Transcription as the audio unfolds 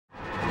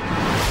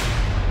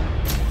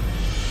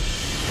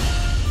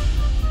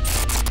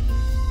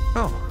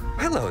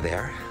Hello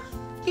there.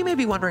 You may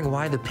be wondering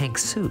why the pink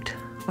suit.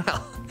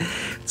 Well,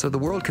 so the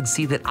world can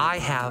see that I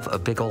have a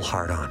big ol'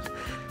 heart on.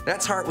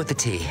 That's heart with a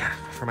T.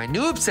 For my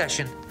new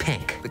obsession,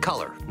 pink. The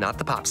color, not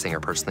the pop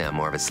singer. Personally, I'm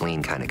more of a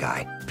Celine kind of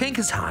guy. Pink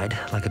is tied,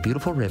 like a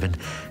beautiful ribbon,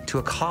 to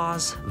a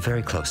cause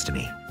very close to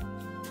me.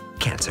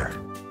 Cancer.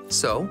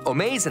 So,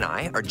 Omaze and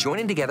I are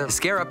joining together to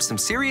scare up some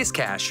serious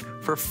cash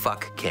for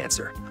Fuck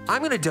Cancer.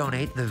 I'm gonna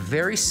donate the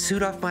very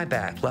suit off my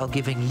back while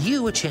giving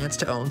you a chance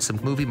to own some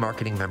movie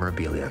marketing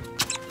memorabilia.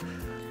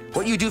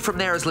 What you do from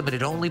there is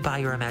limited only by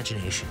your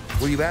imagination.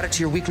 Will you add it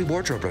to your weekly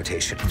wardrobe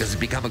rotation? Does it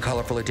become a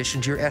colorful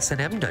addition to your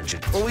S&M dungeon?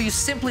 Or will you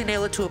simply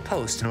nail it to a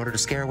post in order to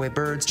scare away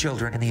birds,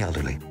 children, and the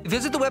elderly?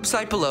 Visit the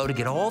website below to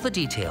get all the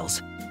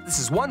details. This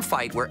is one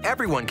fight where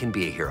everyone can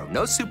be a hero.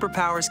 No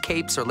superpowers,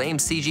 capes, or lame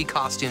CG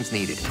costumes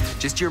needed.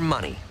 Just your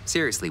money.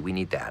 Seriously, we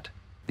need that.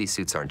 These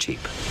suits aren't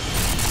cheap.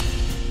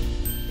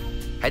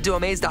 Head to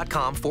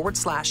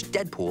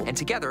amaze.com/Deadpool, and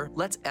together,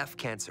 let's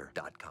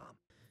fcancer.com.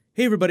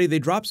 Hey everybody, they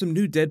dropped some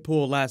new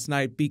Deadpool last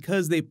night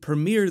because they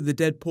premiered the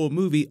Deadpool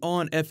movie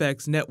on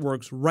FX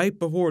networks right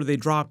before they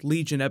dropped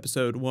Legion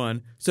Episode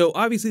 1. So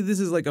obviously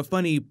this is like a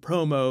funny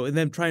promo and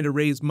them trying to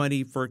raise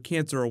money for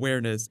cancer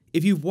awareness.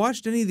 If you've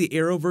watched any of the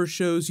Arrowverse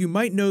shows, you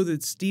might know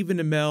that Stephen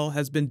Amell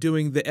has been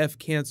doing the F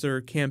Cancer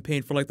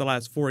campaign for like the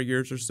last 4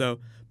 years or so.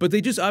 But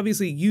they just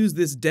obviously use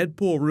this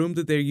Deadpool room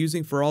that they're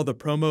using for all the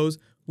promos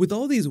with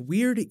all these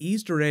weird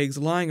Easter eggs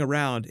lying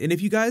around. And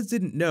if you guys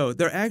didn't know,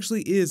 there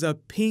actually is a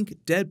pink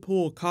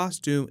Deadpool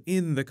costume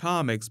in the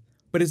comics,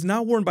 but it's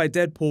not worn by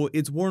Deadpool,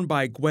 it's worn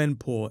by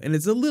Gwenpool, and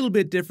it's a little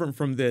bit different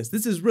from this.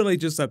 This is really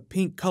just a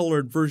pink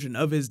colored version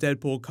of his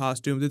Deadpool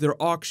costume that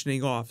they're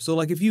auctioning off. So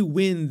like if you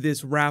win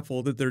this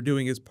raffle that they're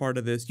doing as part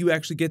of this, you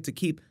actually get to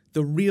keep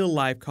the real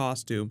life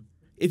costume.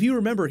 If you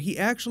remember, he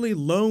actually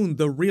loaned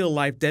the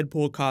real-life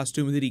Deadpool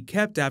costume that he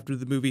kept after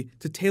the movie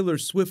to Taylor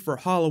Swift for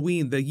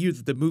Halloween the year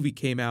that the movie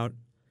came out.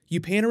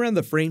 You pan around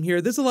the frame here,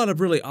 there's a lot of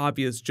really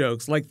obvious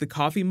jokes, like the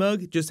coffee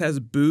mug just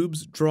has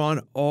boobs drawn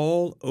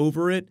all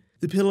over it.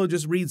 The pillow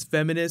just reads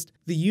feminist.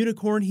 The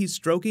unicorn he's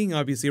stroking,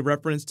 obviously a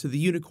reference to the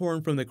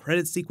unicorn from the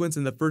credit sequence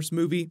in the first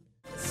movie.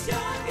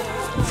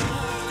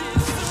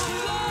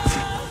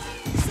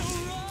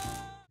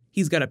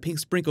 He's got a pink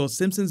sprinkle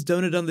Simpsons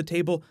donut on the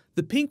table.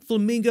 The pink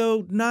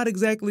flamingo, not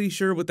exactly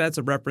sure what that's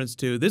a reference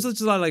to. There's just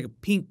a lot of like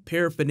pink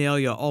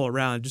paraphernalia all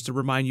around just to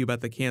remind you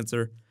about the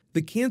cancer.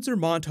 The cancer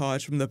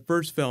montage from the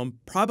first film,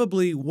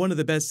 probably one of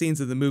the best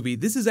scenes of the movie.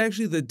 This is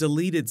actually the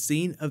deleted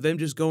scene of them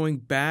just going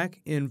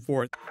back and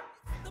forth.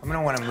 I'm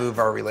gonna wanna move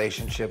our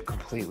relationship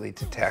completely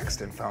to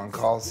text and phone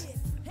calls.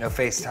 No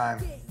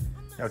FaceTime,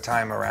 no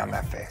time around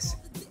that face.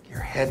 Your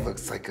head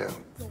looks like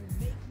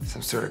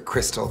some sort of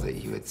crystal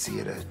that you would see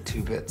at a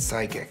 2-bit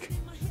psychic.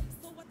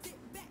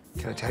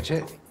 Can I touch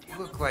it? You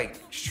look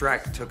like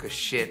Shrek took a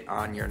shit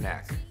on your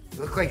neck.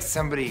 You look like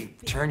somebody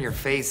turned your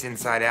face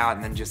inside out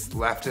and then just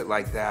left it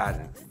like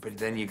that, but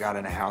then you got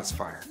in a house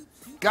fire.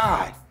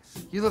 God,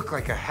 you look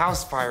like a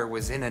house fire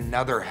was in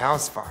another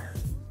house fire.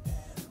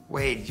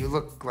 Wade, you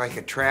look like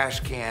a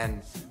trash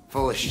can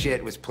full of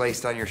shit was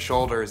placed on your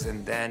shoulders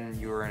and then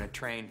you were in a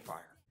train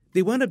fire.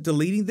 They wound up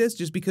deleting this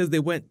just because they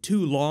went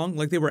too long,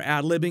 like they were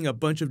ad-libbing a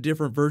bunch of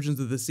different versions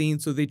of the scene,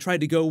 so they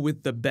tried to go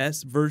with the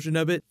best version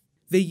of it.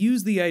 They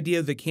used the idea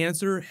of the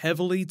cancer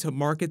heavily to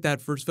market that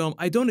first film.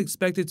 I don't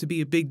expect it to be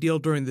a big deal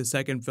during the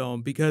second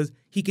film because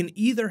he can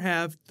either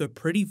have the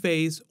pretty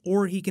face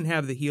or he can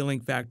have the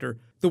healing factor.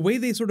 The way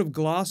they sort of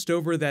glossed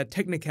over that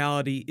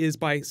technicality is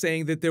by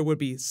saying that there would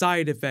be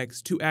side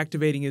effects to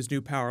activating his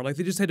new power. Like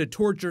they just had to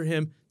torture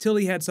him till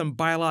he had some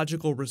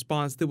biological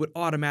response that would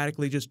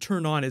automatically just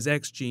turn on his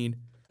X gene.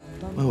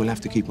 Well, we'll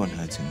have to keep on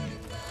hurting you.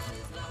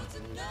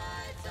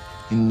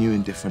 In new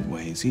and different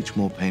ways, each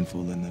more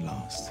painful than the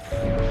last.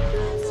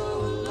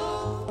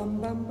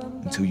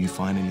 Until you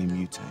finally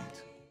mutate.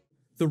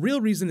 The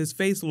real reason his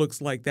face looks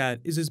like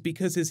that is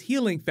because his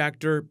healing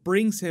factor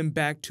brings him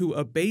back to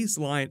a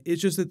baseline.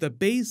 It's just that the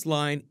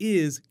baseline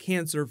is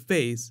cancer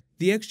face.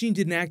 The X gene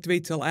didn't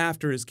activate till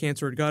after his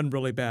cancer had gotten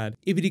really bad.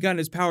 If he'd gotten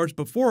his powers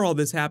before all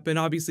this happened,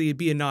 obviously it'd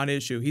be a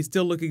non-issue. He'd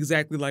still look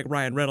exactly like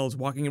Ryan Reynolds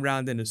walking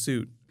around in a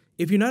suit.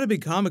 If you're not a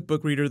big comic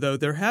book reader though,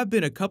 there have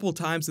been a couple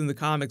times in the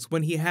comics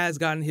when he has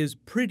gotten his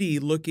pretty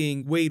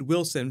looking Wade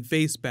Wilson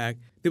face back.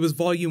 There was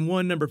Volume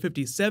 1, number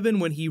 57,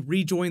 when he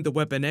rejoined the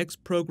Weapon X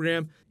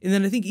program. And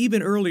then I think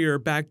even earlier,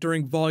 back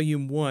during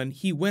Volume 1,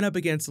 he went up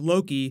against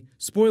Loki.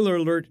 Spoiler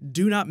alert,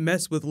 do not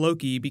mess with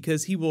Loki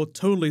because he will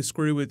totally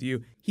screw with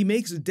you. He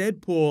makes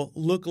Deadpool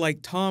look like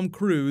Tom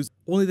Cruise,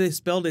 only they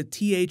spelled it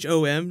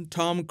T-H-O-M,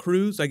 Tom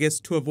Cruise, I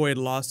guess to avoid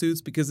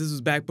lawsuits because this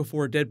was back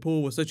before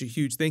Deadpool was such a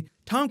huge thing.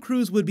 Tom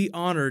Cruise would be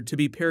honored to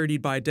be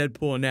parodied by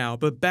Deadpool now,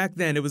 but back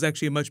then it was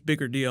actually a much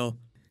bigger deal.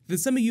 Then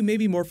some of you may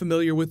be more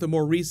familiar with the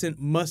more recent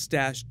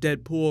mustache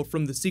Deadpool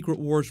from the Secret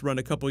Wars run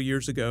a couple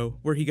years ago,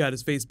 where he got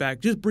his face back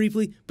just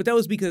briefly, but that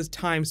was because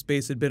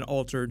time-space had been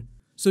altered.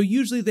 So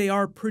usually they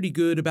are pretty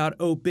good about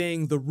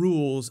obeying the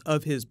rules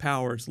of his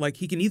powers, like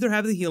he can either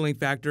have the healing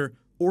factor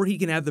or he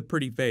can have the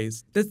pretty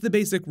face. That's the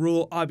basic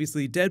rule.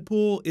 Obviously,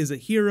 Deadpool is a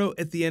hero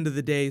at the end of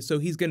the day, so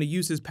he's going to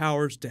use his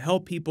powers to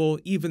help people,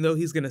 even though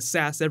he's going to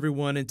sass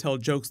everyone and tell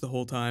jokes the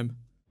whole time.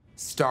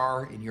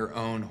 Star in your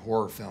own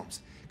horror films,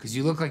 because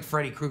you look like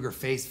Freddy Krueger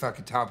face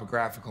fucking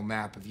topographical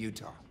map of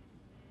Utah.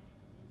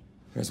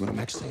 Here's what I'm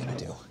actually gonna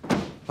do.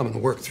 I'm gonna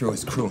work through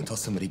his crew until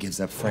somebody gives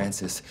up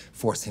Francis,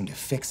 force him to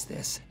fix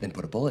this, then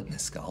put a bullet in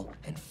his skull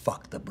and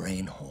fuck the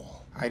brain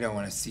hole. I don't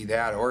want to see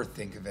that or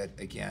think of it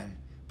again.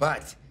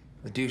 But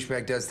the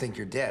douchebag does think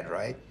you're dead,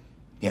 right?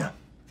 Yeah.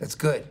 That's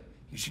good.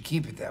 You should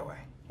keep it that way.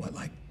 What,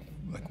 like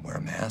wear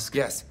a mask?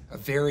 Yes, a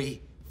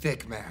very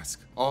thick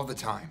mask, all the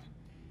time.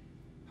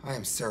 I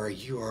am sorry,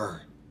 you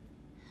are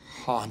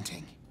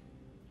haunting.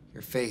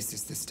 Your face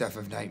is the stuff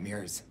of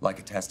nightmares. Like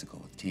a testicle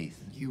with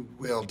teeth. You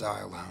will die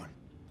alone.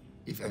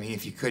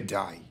 If you could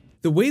die.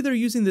 The way they're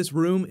using this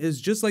room is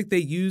just like they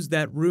used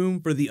that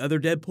room for the other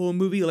Deadpool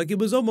movie. Like, it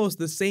was almost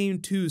the same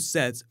two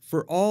sets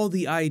for all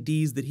the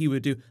IDs that he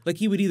would do. Like,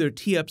 he would either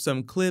tee up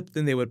some clip,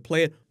 then they would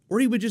play it, or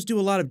he would just do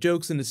a lot of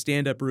jokes in a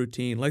stand-up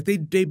routine. Like, they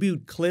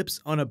debuted clips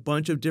on a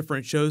bunch of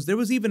different shows. There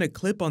was even a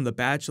clip on The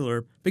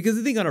Bachelor, because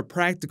I think on a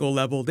practical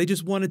level, they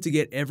just wanted to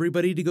get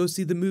everybody to go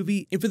see the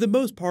movie. And for the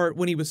most part,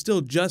 when he was still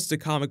just a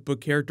comic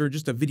book character,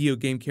 just a video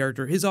game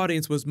character, his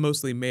audience was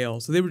mostly male,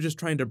 so they were just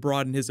trying to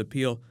broaden his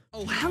appeal.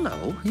 Oh,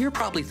 hello. You're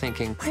probably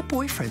thinking, my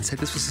boyfriend said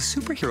this was a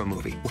superhero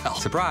movie. Well,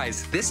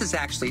 surprise, this is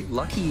actually,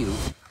 lucky you,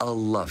 a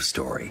love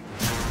story.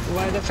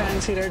 Why the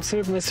fancy red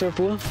suit, Mr.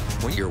 Poole?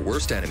 When your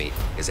worst enemy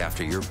is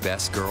after your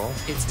best girl,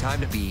 it's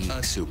time to be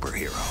a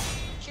superhero.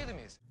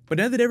 But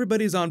now that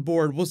everybody's on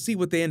board, we'll see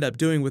what they end up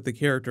doing with the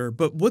character.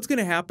 But what's going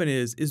to happen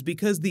is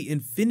because the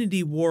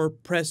Infinity War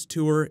press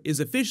tour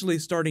is officially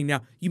starting now,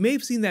 you may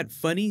have seen that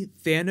funny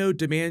Thanos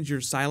demands your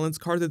silence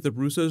card that the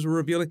Russos were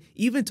revealing.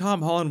 Even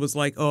Tom Holland was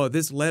like, oh,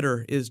 this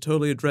letter is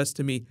totally addressed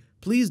to me.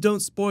 Please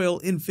don't spoil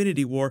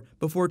Infinity War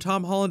before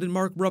Tom Holland and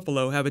Mark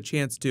Ruffalo have a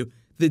chance to.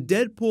 The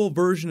Deadpool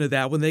version of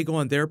that, when they go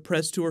on their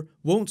press tour,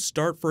 won't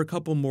start for a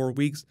couple more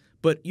weeks,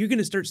 but you're going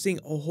to start seeing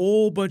a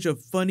whole bunch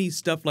of funny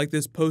stuff like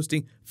this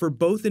posting for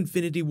both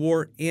Infinity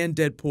War and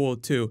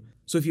Deadpool 2.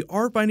 So if you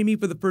are finding me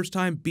for the first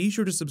time, be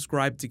sure to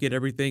subscribe to get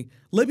everything.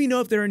 Let me know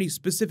if there are any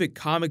specific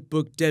comic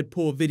book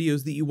Deadpool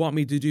videos that you want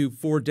me to do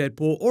for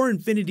Deadpool or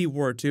Infinity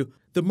War 2.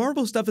 The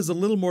Marvel stuff is a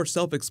little more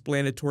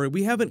self-explanatory.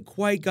 We haven't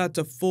quite got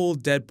to full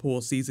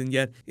Deadpool season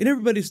yet, and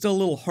everybody's still a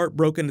little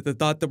heartbroken at the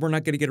thought that we're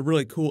not going to get a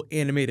really cool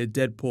animated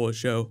Deadpool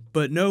show.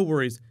 But no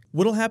worries.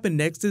 What'll happen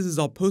next is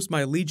I'll post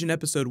my Legion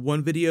Episode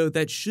 1 video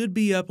that should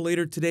be up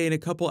later today in a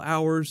couple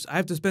hours. I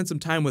have to spend some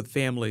time with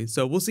family,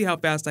 so we'll see how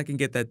fast I can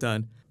get that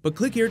done. But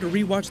click here to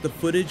rewatch the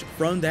footage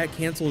from that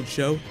canceled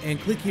show, and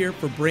click here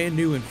for brand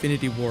new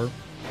Infinity War.